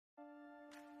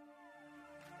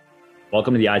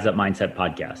Welcome to the Eyes Up Mindset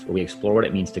podcast, where we explore what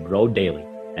it means to grow daily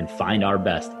and find our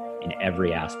best in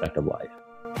every aspect of life.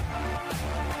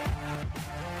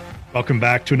 Welcome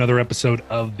back to another episode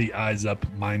of the Eyes Up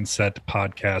Mindset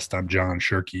podcast. I'm John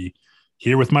Shirky,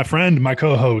 here with my friend, my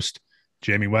co-host,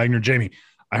 Jamie Wagner. Jamie,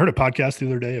 I heard a podcast the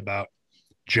other day about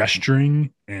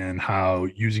gesturing and how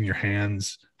using your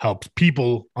hands helps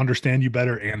people understand you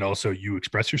better and also you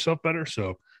express yourself better.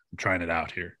 So I'm trying it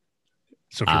out here.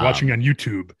 So if you're watching on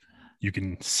YouTube, you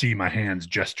can see my hands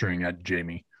gesturing at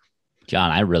Jamie. John,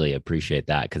 I really appreciate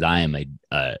that because I am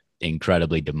a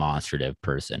incredibly demonstrative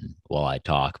person while I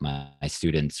talk. My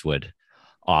students would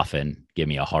often give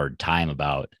me a hard time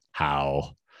about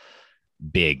how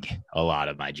big a lot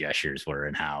of my gestures were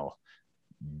and how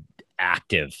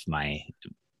active I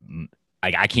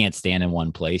can't stand in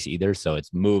one place either. So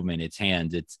it's movement, it's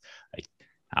hands,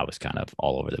 I was kind of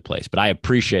all over the place, but I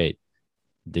appreciate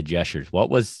the gestures. What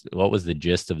was the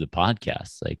gist of the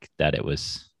podcast? Like that it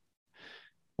was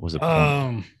a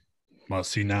point? Well,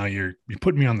 see, now you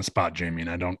put me on the spot, Jamie, and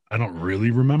I don't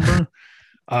really remember.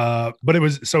 But it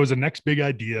was a Next Big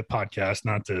Idea podcast,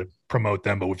 not to promote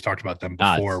them, but we've talked about them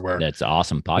before. Where that's an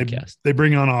awesome podcast. They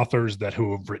bring on authors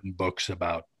who have written books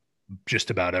about just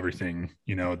about everything,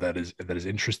 that is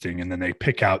interesting. And then they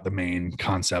pick out the main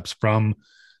concepts from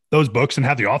those books and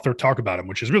have the author talk about them,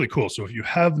 which is really cool. So if you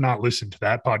have not listened to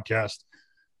that podcast,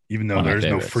 even though there's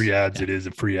no free ads, It is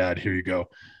a free ad. Here you go.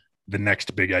 The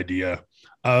Next Big Idea.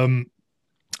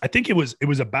 I think it was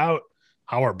about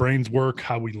how our brains work,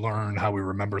 how we learn, how we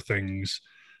remember things.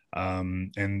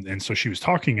 And so she was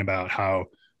talking about how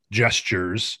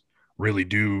gestures really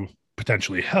do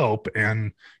potentially help.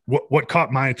 And what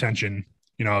caught my attention,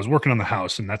 I was working on the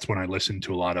house, and that's when I listen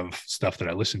to a lot of stuff that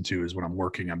I listen to is when I'm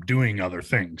working, I'm doing other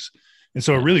things. And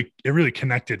so it really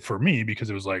connected for me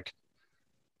because it was like,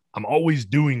 I'm always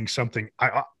doing something.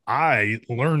 I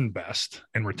learn best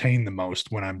and retain the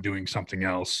most when I'm doing something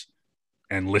else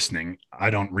and listening. I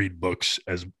don't read books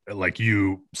as like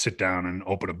you sit down and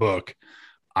open a book.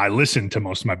 I listen to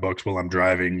most of my books while I'm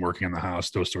driving, working on the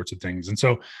house, those sorts of things. And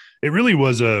so it really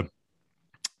was an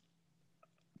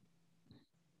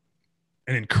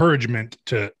encouragement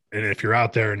to, and if you're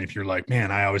out there and if you're like,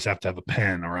 man, I always have to have a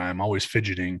pen or I'm always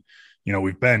fidgeting,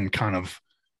 we've been kind of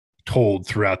told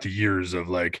throughout the years of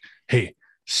like, hey,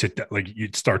 sit down. Like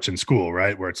it starts in school,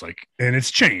 right? Where it's like, and it's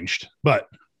changed, but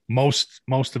most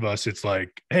of us, it's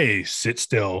like, hey, sit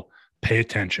still, pay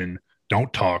attention,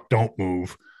 don't talk, don't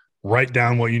move, write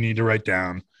down what you need to write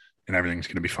down, and everything's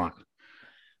going to be fine.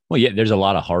 Well, yeah, there's a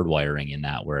lot of hardwiring in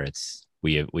that where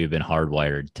we've been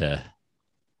hardwired to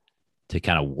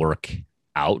kind of work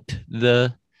out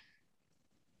the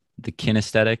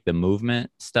kinesthetic, the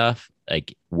movement stuff,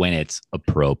 like when it's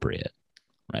appropriate,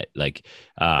 right? Like,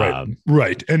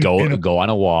 right. And go on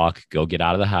a walk, go get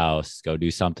out of the house, go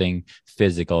do something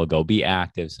physical, go be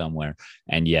active somewhere.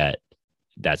 And yet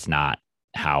that's not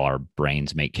how our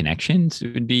brains make connections.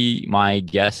 It would be my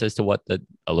guess as to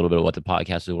a little bit of what the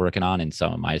podcast is working on. And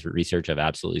some of my research, I've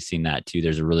absolutely seen that too.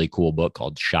 There's a really cool book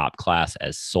called Shop Class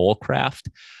as Soul Craft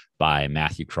by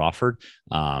Matthew Crawford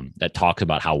that talks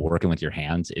about how working with your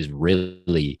hands is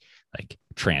really like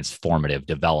transformative,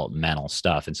 developmental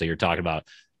stuff. And so you're talking about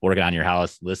working on your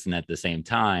house, listening at the same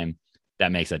time.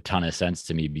 That makes a ton of sense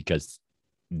to me because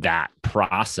that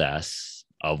process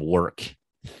of work,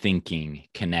 thinking,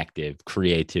 connective,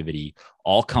 creativity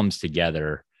all comes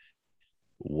together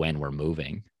when we're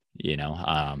moving,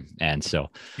 and so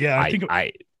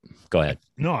I go ahead.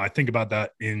 No, I think about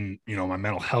that in, my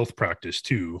mental health practice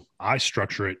too. I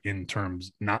structure it in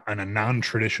terms, not in a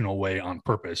non-traditional way on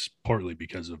purpose, partly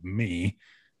because of me.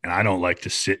 And I don't like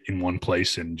to sit in one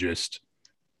place and just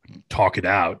talk it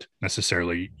out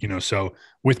necessarily, so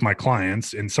with my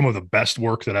clients, and some of the best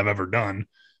work that I've ever done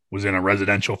was in a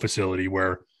residential facility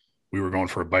where we were going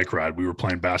for a bike ride. We were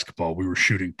playing basketball. We were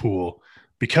shooting pool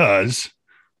because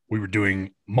we were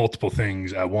doing multiple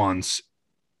things at once,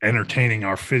 entertaining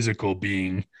our physical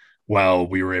being while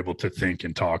we were able to think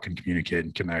and talk and communicate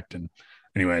and connect. And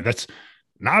anyway, that's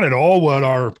not at all what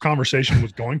our conversation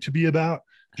was going to be about,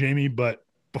 Jamie, but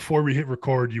before we hit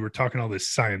record, you were talking all this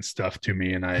science stuff to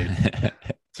me and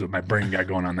so my brain got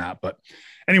going on that. But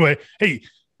anyway, hey,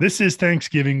 this is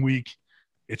Thanksgiving week.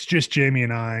 It's just Jamie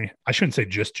and I shouldn't say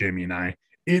just Jamie and I.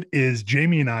 It is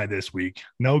Jamie and I this week.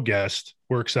 No guest.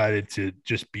 We're excited to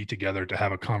just be together to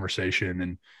have a conversation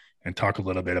and talk a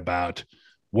little bit about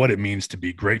what it means to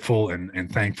be grateful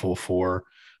and thankful for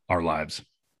our lives.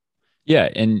 Yeah.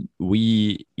 And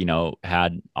we,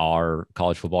 had our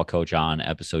college football coach on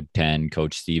episode 10,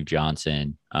 Coach Steve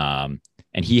Johnson. And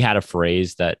he had a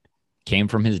phrase that came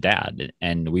from his dad.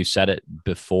 And we've said it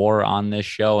before on this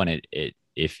show. And it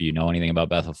if you know anything about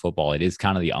Bethel football, it is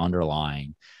kind of the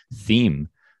underlying theme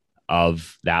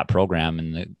of that program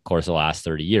in the course of the last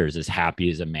 30 years. Is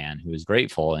happy as a man who is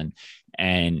grateful.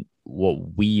 And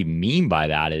what we mean by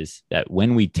that is that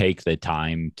when we take the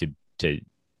time to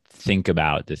think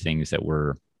about the things that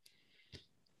we're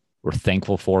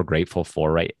thankful for, grateful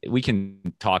for, right? We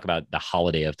can talk about the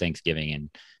holiday of Thanksgiving and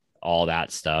all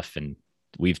that stuff. And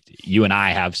you and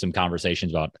I have some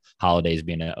conversations about holidays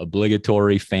being an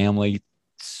obligatory family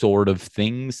sort of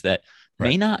things that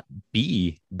may not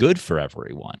be good for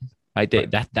everyone, right?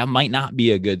 That might not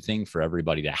be a good thing for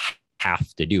everybody to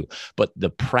have to do, but the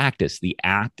practice, the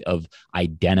act of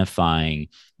identifying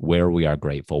where we are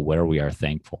grateful, where we are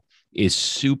thankful is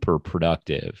super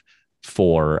productive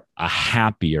for a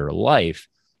happier life,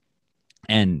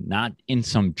 and not in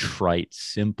some trite,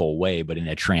 simple way, but in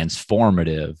a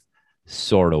transformative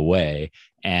sort of way.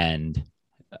 And,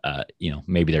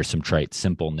 maybe there's some trite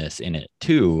simpleness in it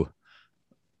too,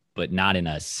 but not in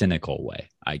a cynical way,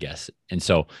 I guess. And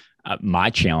so my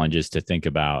challenge is to think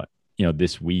about,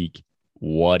 this week,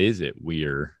 what is it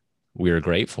we're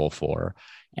grateful for?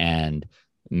 And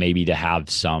maybe to have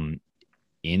some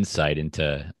insight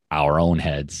into our own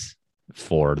heads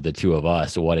for the two of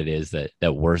us, what it is that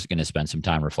we're going to spend some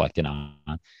time reflecting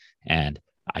on. And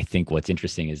I think what's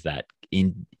interesting is that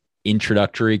in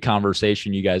introductory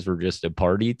conversation you guys were just a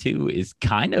party to is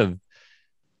kind of,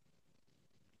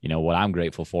 what I'm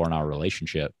grateful for in our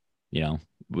relationship,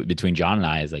 between John and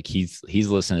I, is like, he's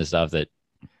listening to stuff that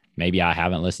maybe I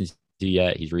haven't listened to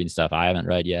yet. He's reading stuff I haven't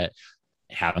read yet,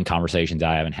 having conversations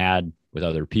I haven't had with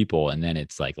other people. And then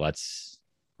it's like, let's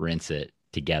rinse it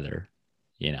together,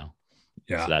 Yeah.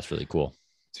 So that's really cool.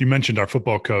 So you mentioned our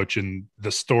football coach, and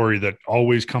the story that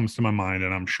always comes to my mind,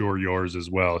 and I'm sure yours as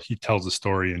well. He tells a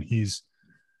story, and he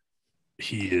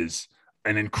is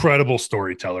an incredible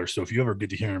storyteller. So if you ever get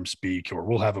to hear him speak, or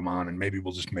we'll have him on and maybe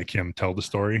we'll just make him tell the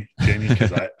story, Jamie,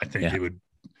 because I think it would,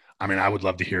 I would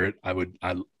love to hear it.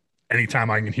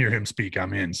 Anytime I can hear him speak,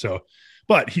 I'm in. So,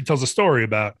 but he tells a story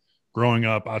about growing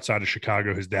up outside of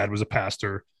Chicago. His dad was a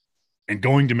pastor, and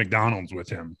going to McDonald's with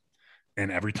him. And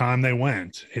every time they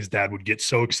went, his dad would get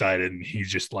so excited, and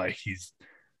he's just like, he's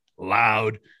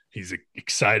loud. He's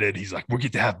excited. He's like, we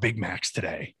get to have Big Macs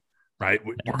today, right?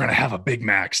 We're going to have a Big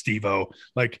Mac, Steve-O.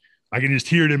 Like, I can just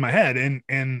hear it in my head.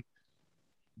 And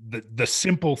the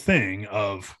simple thing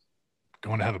of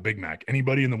going to have a Big Mac,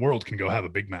 anybody in the world can go have a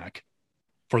Big Mac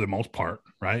for the most part,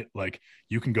 right? Like,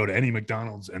 you can go to any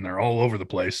McDonald's and they're all over the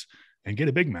place and get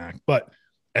a Big Mac. But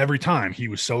every time he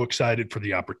was so excited for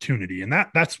the opportunity. And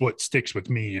that's what sticks with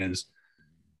me, is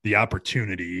the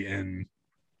opportunity. And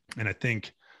I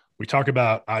think we talk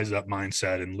about eyes up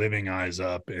mindset and living eyes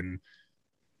up. And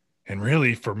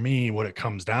really, for me, what it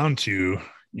comes down to,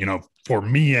 for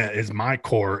me, is my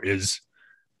core is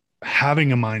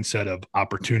having a mindset of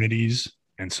opportunities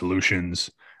and solutions,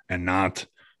 and not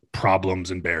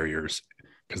problems and barriers.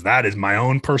 Because that is my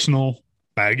own personal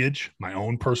baggage. My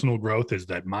own personal growth is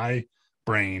that my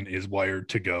brain is wired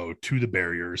to go to the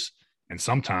barriers, and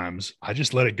sometimes I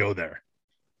just let it go there,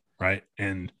 right?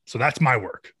 And so that's my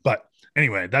work. But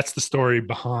anyway, that's the story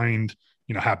behind,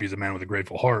 happy as a man with a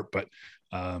grateful heart. But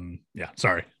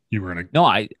sorry, you were gonna. No,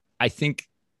 I think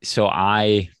so.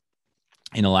 In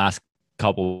the last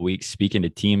couple of weeks, speaking to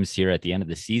teams here at the end of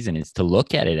the season, is to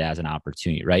look at it as an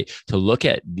opportunity, right? To look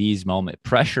at these moments.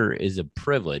 Pressure is a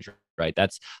privilege, right?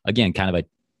 That's, again, kind of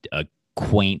a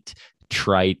quaint,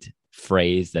 trite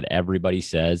phrase that everybody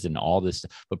says and all this,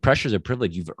 but pressure is a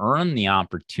privilege. You've earned the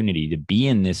opportunity to be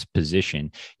in this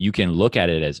position. You can look at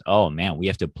it as, oh man, we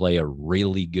have to play a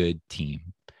really good team.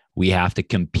 We have to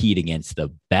compete against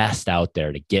the best out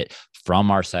there to get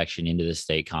from our section into the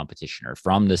state competition, or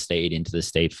from the state into the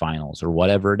state finals, or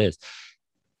whatever it is.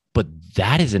 But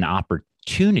that is an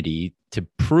opportunity to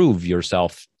prove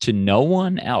yourself to no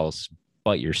one else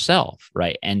but yourself,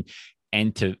 right? And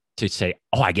to say,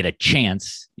 oh, I get a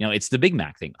chance. It's the Big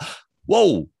Mac thing.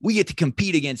 Whoa, we get to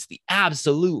compete against the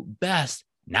absolute best.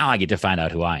 Now I get to find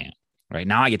out who I am, right?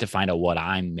 Now I get to find out what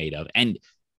I'm made of. And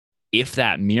if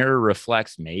that mirror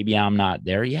reflects, maybe I'm not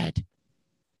there yet,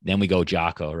 then we go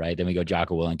Jocko, right? Then we go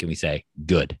Jocko Willink, and we say,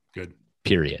 good,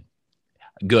 period.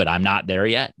 Good. I'm not there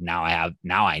yet. Now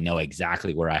I know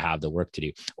exactly where I have the work to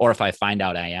do. Or if I find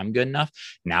out I am good enough,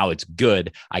 now it's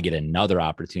good. I get another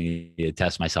opportunity to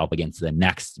test myself against the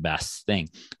next best thing.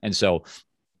 And so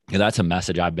that's a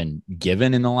message I've been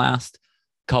given in the last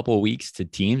couple of weeks to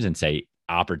teams, and say,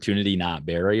 opportunity, not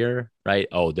barrier, right?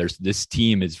 Oh, this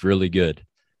team is really good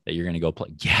that you're going to go play.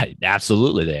 Yeah,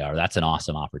 absolutely they are. That's an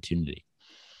awesome opportunity.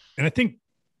 And I think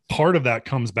part of that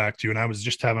comes back to, and I was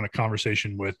just having a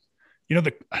conversation with,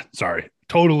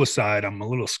 total aside, I'm a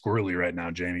little squirrely right now,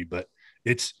 Jamie, but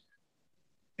it's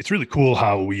really cool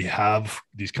how we have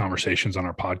these conversations on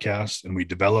our podcast and we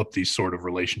develop these sort of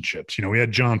relationships. We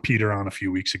had John Peter on a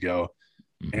few weeks ago,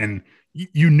 and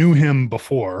you knew him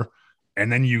before,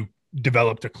 and then you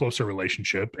developed a closer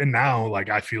relationship. And now, like,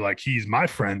 I feel like he's my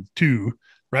friend too.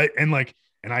 Right. And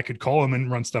I could call him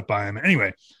and run stuff by him.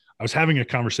 Anyway, I was having a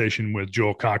conversation with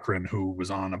Joel Cochran, who was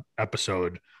on an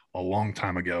episode a long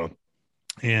time ago.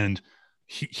 And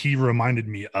he reminded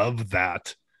me of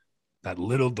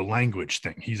the language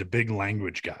thing. He's a big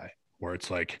language guy, where it's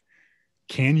like,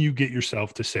 can you get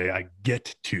yourself to say, I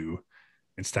get to,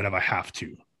 instead of I have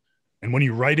to? And when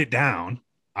you write it down,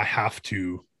 I have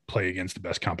to play against the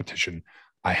best competition.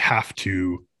 I have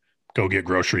to go get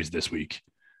groceries this week,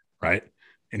 right?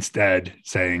 Instead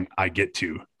saying I get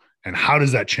to. And how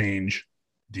does that change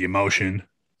the emotion,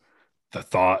 the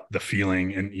thought, the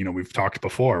feeling? And, we've talked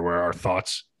before where our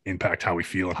thoughts impact how we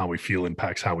feel, and how we feel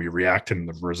impacts how we react and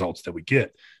the results that we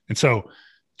get. And so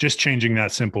just changing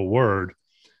that simple word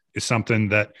is something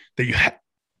that you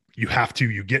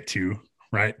get to,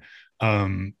 right?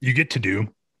 You get to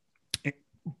do.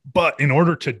 But in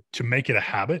order to make it a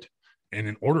habit, and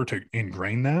in order to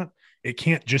ingrain that, it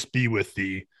can't just be with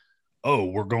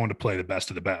we're going to play the best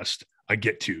of the best. I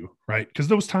get to, right? Because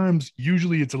those times,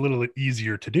 usually it's a little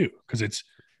easier to do because it's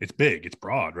big, it's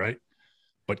broad, right?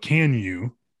 But can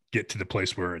you get to the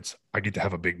place where I get to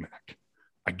have a Big Mac,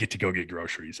 I get to go get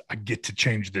groceries, I get to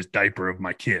change this diaper of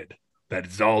my kid that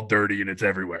is all dirty and it's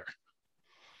everywhere?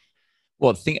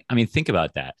 Well, think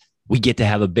about that. We get to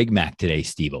have a Big Mac today,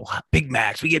 Steve-O. Big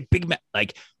Macs, we get Big Mac.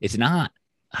 Like, it's not,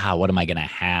 what am I going to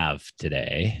have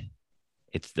today?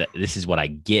 It's this is what I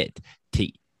get to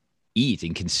eat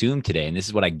and consume today. And this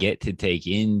is what I get to take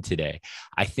in today.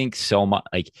 I think so much,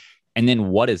 and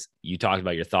then you talked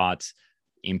about your thoughts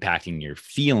impacting your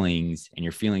feelings and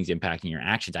your feelings impacting your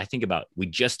actions. I think we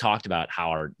just talked about how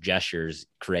our gestures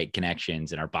create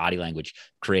connections and our body language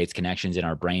creates connections in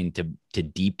our brain to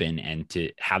deepen and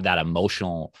to have that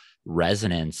emotional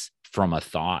resonance from a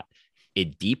thought.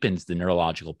 It deepens the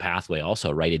neurological pathway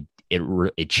also, right?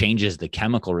 It changes the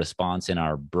chemical response in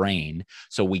our brain.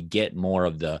 So we get more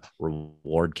of the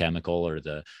reward chemical or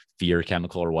the fear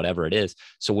chemical or whatever it is.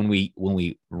 So when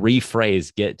we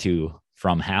rephrase get to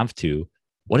from have to,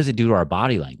 what does it do to our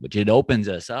body language? It opens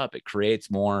us up. It creates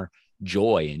more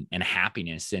joy and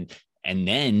happiness. And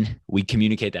then we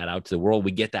communicate that out to the world.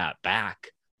 We get that back.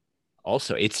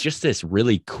 Also, it's just this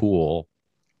really cool,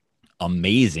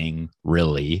 amazing,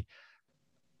 really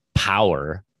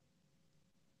power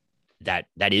that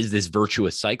is this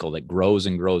virtuous cycle that grows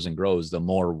and grows and grows the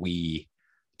more we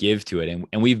give to it.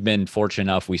 And we've been fortunate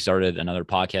enough. We started another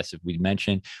podcast that we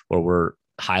mentioned where we're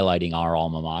highlighting our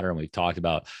alma mater, and we've talked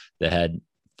about the head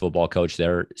football coach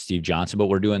there, Steve Johnson, but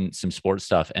we're doing some sports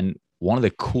stuff. And one of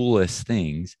the coolest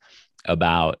things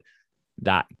about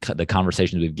that, the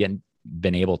conversations we've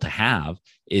been able to have,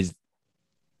 is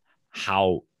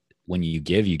how when you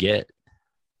give, you get.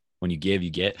 When you give, you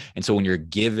get. And so when you're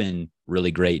given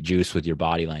really great juice with your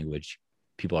body language,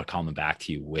 people are coming back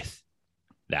to you with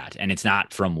that. And it's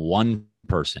not from one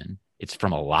person, it's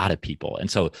from a lot of people. And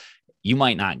so you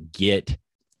might not get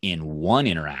in one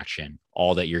interaction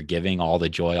all that you're giving, all the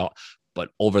joy, but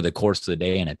over the course of the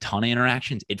day and a ton of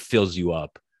interactions, it fills you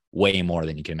up way more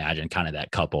than you can imagine. Kind of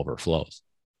that cup overflows.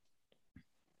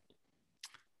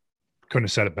 Couldn't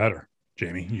have said it better,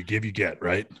 Jamie. You give, you get,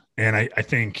 right? And I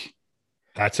think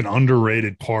that's an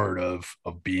underrated part of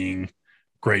being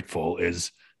grateful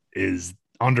is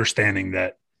understanding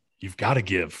that you've got to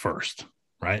give first,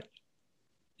 right?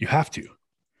 You have to.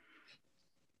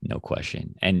 No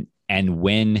question. And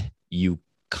when you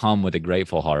come with a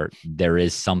grateful heart, there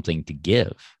is something to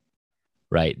give,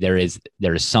 right? There is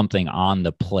something on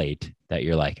the plate that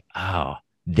you're like, oh,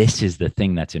 this is the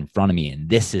thing that's in front of me. And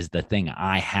this is the thing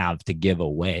I have to give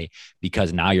away,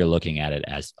 because now you're looking at it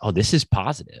as, oh, this is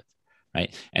positive.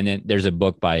 Right. And then there's a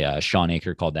book by Sean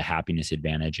Aker called The Happiness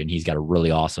Advantage. And he's got a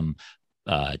really awesome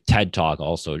TED Talk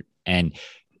also. And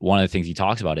one of the things he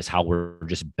talks about is how we're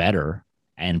just better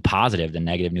and positive than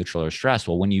negative, neutral, or stress.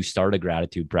 Well, when you start a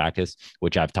gratitude practice,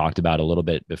 which I've talked about a little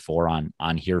bit before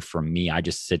on here from me, I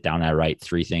just sit down and I write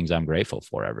 3 things I'm grateful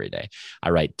for every day.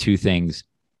 I write 2 things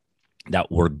that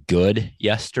were good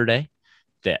yesterday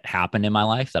that happened in my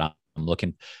life that I'm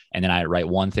looking, and then I write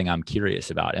 1 thing I'm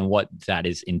curious about. And what that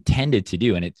is intended to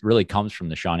do, and it really comes from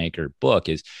the Sean Aker book,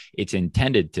 is it's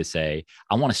intended to say,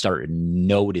 I want to start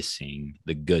noticing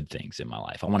the good things in my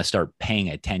life. I want to start paying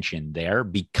attention there,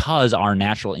 because our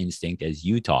natural instinct, as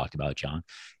you talked about, John,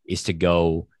 is to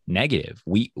go negative.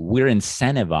 We're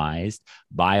incentivized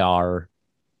by our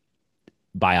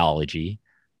biology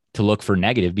to look for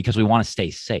negative because we want to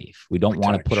stay safe. We don't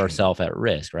want to put ourselves at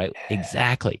risk, right?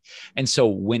 Exactly. And so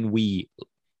when we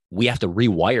have to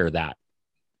rewire that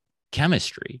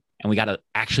chemistry, and we got to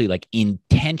actually like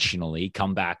intentionally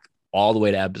come back all the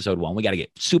way to episode 1. We got to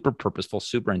get super purposeful,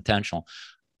 super intentional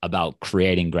about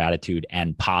creating gratitude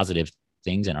and positive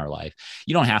things in our life.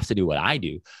 You don't have to do what I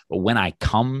do, but when I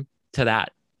come to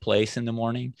that place in the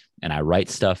morning and I write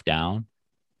stuff down,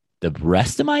 the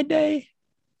rest of my day,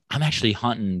 I'm actually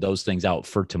hunting those things out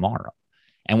for tomorrow.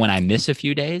 And when I miss a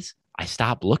few days, I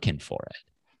stop looking for it.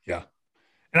 Yeah.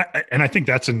 And I think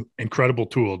that's an incredible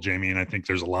tool, Jamie. And I think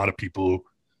there's a lot of people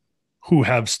who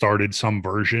have started some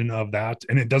version of that.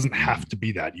 And it doesn't have to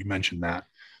be that. You mentioned that.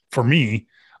 For me,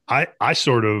 I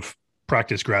sort of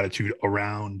practice gratitude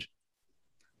around,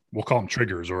 we'll call them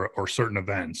triggers or certain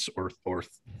events or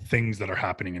things that are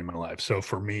happening in my life. So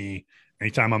for me,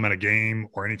 anytime I'm at a game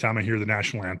or anytime I hear the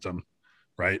national anthem,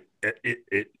 right,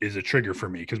 it is a trigger for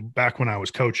me. Because back when I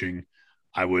was coaching,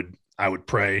 I would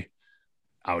pray.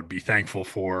 I would be thankful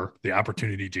for the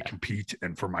opportunity to compete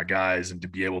and for my guys and to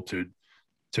be able to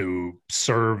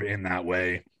serve in that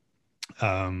way.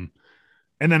 And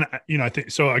then, I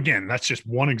think, so again, that's just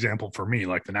one example for me,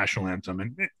 like the national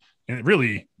anthem and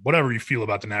really whatever you feel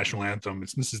about the national anthem,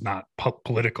 this is not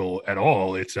political at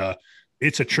all. It's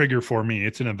a trigger for me.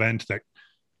 It's an event that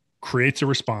creates a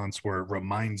response where it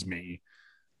reminds me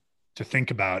to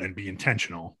think about and be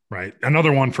intentional, right?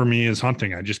 Another one for me is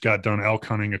hunting. I just got done elk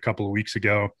hunting a couple of weeks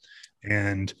ago,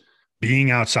 and being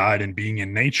outside and being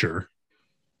in nature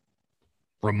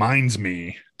reminds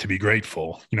me to be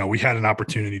grateful. We had an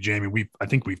opportunity, Jamie. I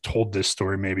think we've told this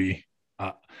story maybe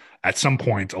at some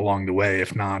point along the way.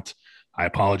 If not, I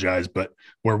apologize, but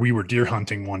where we were deer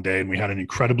hunting one day and we had an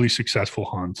incredibly successful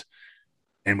hunt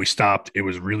and we stopped. It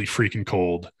was really freaking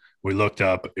cold. We looked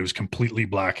up, it was completely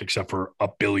black except for a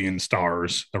billion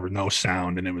stars. There was no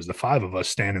sound. And it was the 5 of us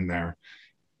standing there,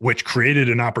 which created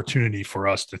an opportunity for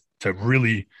us to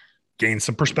really gain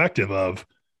some perspective of,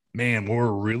 man,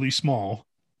 we're really small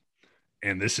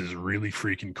and this is really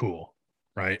freaking cool.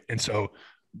 Right. And so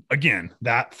again,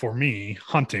 that for me,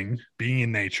 hunting, being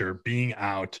in nature, being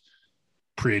out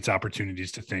creates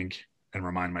opportunities to think and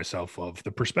remind myself of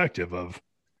the perspective of,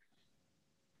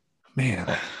 man,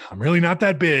 I'm really not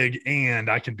that big and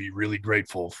I can be really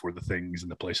grateful for the things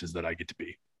and the places that I get to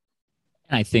be.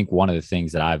 And I think one of the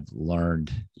things that I've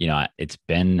learned, it's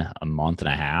been a month and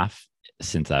a half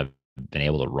since I've been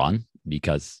able to run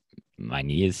because my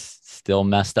knee is still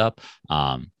messed up.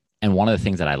 And one of the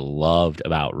things that I loved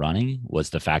about running was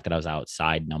the fact that I was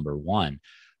outside, number one,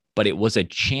 but it was a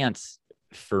chance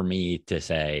for me to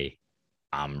say,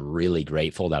 I'm really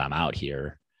grateful that I'm out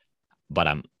here, but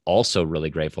I'm also really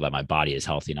grateful that my body is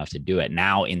healthy enough to do it.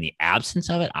 Now, in the absence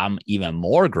of it, I'm even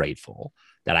more grateful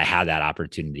that I had that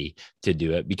opportunity to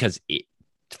do it because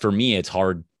for me, it's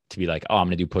hard to be like, oh, I'm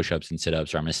going to do push-ups and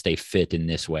sit-ups, or I'm going to stay fit in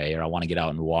this way, or I want to get out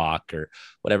and walk or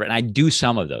whatever. And I do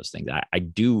some of those things. I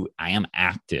am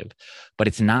active, but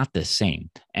it's not the same.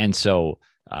 And so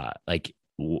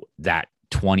that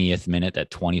 20th minute, that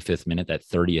 25th minute, that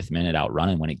 30th minute out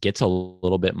running, when it gets a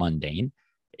little bit mundane,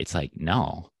 it's like,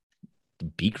 no,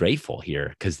 be grateful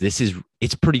here. Cause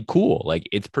it's pretty cool. Like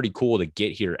it's pretty cool to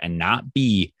get here and not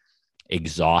be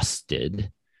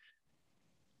exhausted,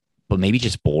 but maybe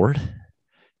just bored,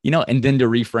 and then to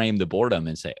reframe the boredom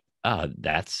and say, oh,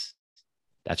 that's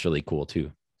really cool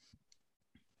too.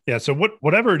 Yeah. So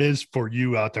whatever it is for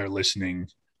you out there listening,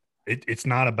 it's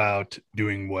not about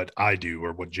doing what I do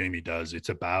or what Jamie does. It's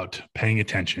about paying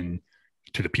attention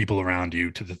to the people around you,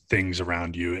 to the things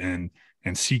around you,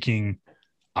 and seeking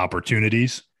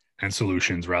opportunities and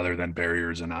solutions rather than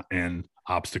barriers and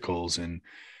obstacles. And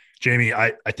Jamie,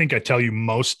 I think I tell you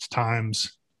most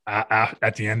times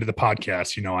at the end of the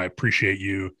podcast, I appreciate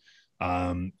you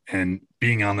and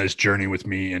being on this journey with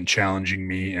me and challenging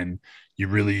me. And you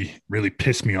really, really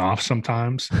piss me off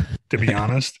sometimes, to be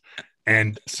honest.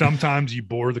 And sometimes you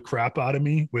bore the crap out of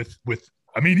me with,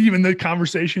 even the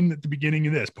conversation at the beginning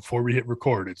of this, before we hit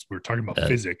record, we're talking about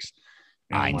physics.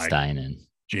 And Einstein and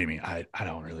Jamie, I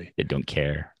don't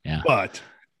care. Yeah. But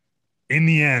in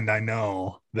the end, I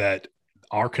know that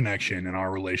our connection and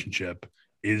our relationship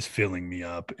is filling me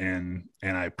up, and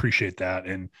I appreciate that.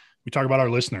 And we talk about our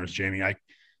listeners, Jamie.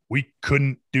 We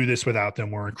couldn't do this without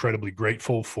them. We're incredibly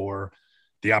grateful for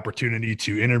the opportunity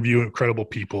to interview incredible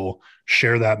people,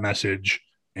 share that message,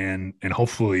 and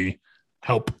hopefully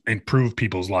help improve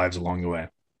people's lives along the way.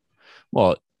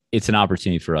 Well, it's an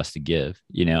opportunity for us to give,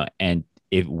 and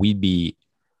if we'd be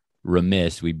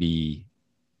remiss, we'd be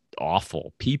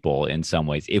awful people in some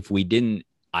ways if we didn't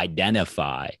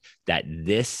identify that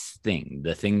this thing,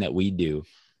 the thing that we do,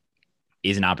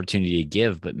 is an opportunity to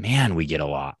give. But man, we get a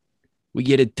lot. We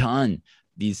get a ton.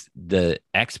 The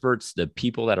experts, the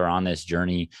people that are on this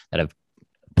journey that have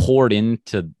poured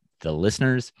into the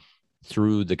listeners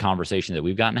through the conversation that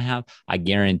we've gotten to have, I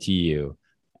guarantee you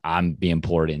I'm being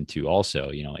poured into also.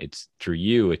 It's through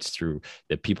you, it's through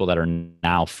the people that are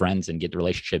now friends and get the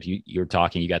relationships. You're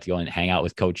talking, you got to go and hang out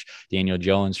with Coach Daniel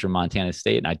Jones from Montana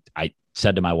State. And I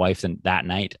said to my wife that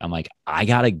night, I'm like, I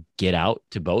got to get out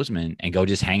to Bozeman and go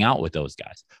just hang out with those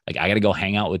guys. Like, I got to go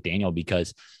hang out with Daniel,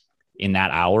 because in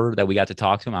that hour that we got to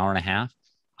talk to him, hour and a half,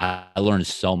 I learned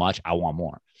so much. I want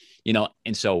more,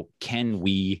 And so can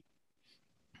we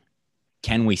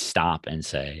stop and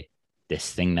say,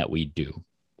 this thing that we do,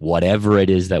 whatever it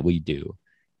is that we do,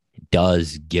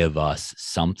 does give us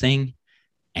something,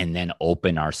 and then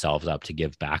open ourselves up to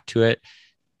give back to it?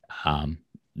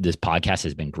 This podcast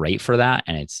has been great for that.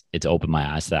 And it's opened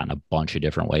my eyes to that in a bunch of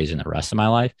different ways in the rest of my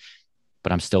life,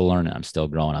 but I'm still learning. I'm still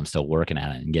growing. I'm still working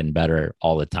at it and getting better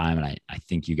all the time. And I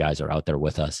think you guys are out there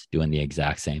with us doing the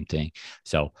exact same thing.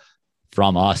 So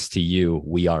from us to you,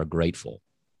 we are grateful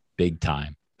big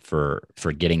time for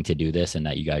getting to do this, and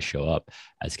that you guys show up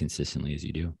as consistently as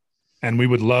you do. And we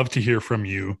would love to hear from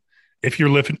you. If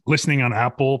you're listening on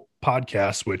Apple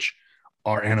Podcasts, which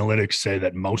our analytics say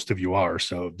that most of you are.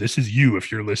 So this is you.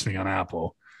 If you're listening on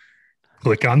Apple,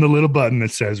 click on the little button that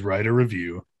says write a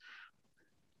review,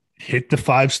 hit the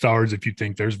 5 stars if you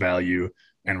think there's value,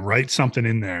 and write something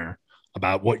in there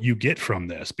about what you get from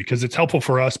this, because it's helpful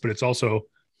for us, but it's also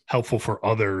helpful for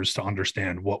others to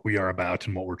understand what we are about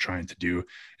and what we're trying to do.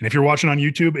 And if you're watching on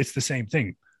YouTube, it's the same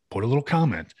thing. Put a little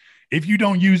comment. If you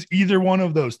don't use either one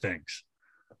of those things,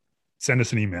 send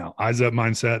us an email,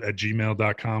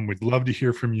 eyesupmindset@gmail.com. We'd love to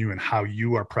hear from you and how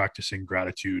you are practicing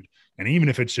gratitude. And even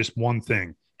if it's just one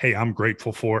thing, hey, I'm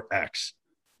grateful for X,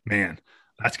 man,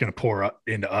 that's going to pour up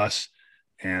into us,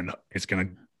 and it's going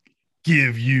to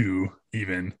give you,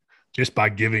 even just by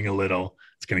giving a little,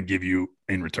 it's going to give you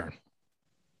in return.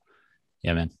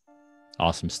 Yeah, man.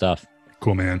 Awesome stuff.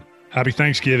 Cool, man. Happy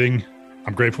Thanksgiving.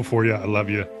 I'm grateful for you. I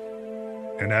love you.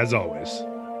 And as always,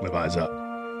 live eyes up.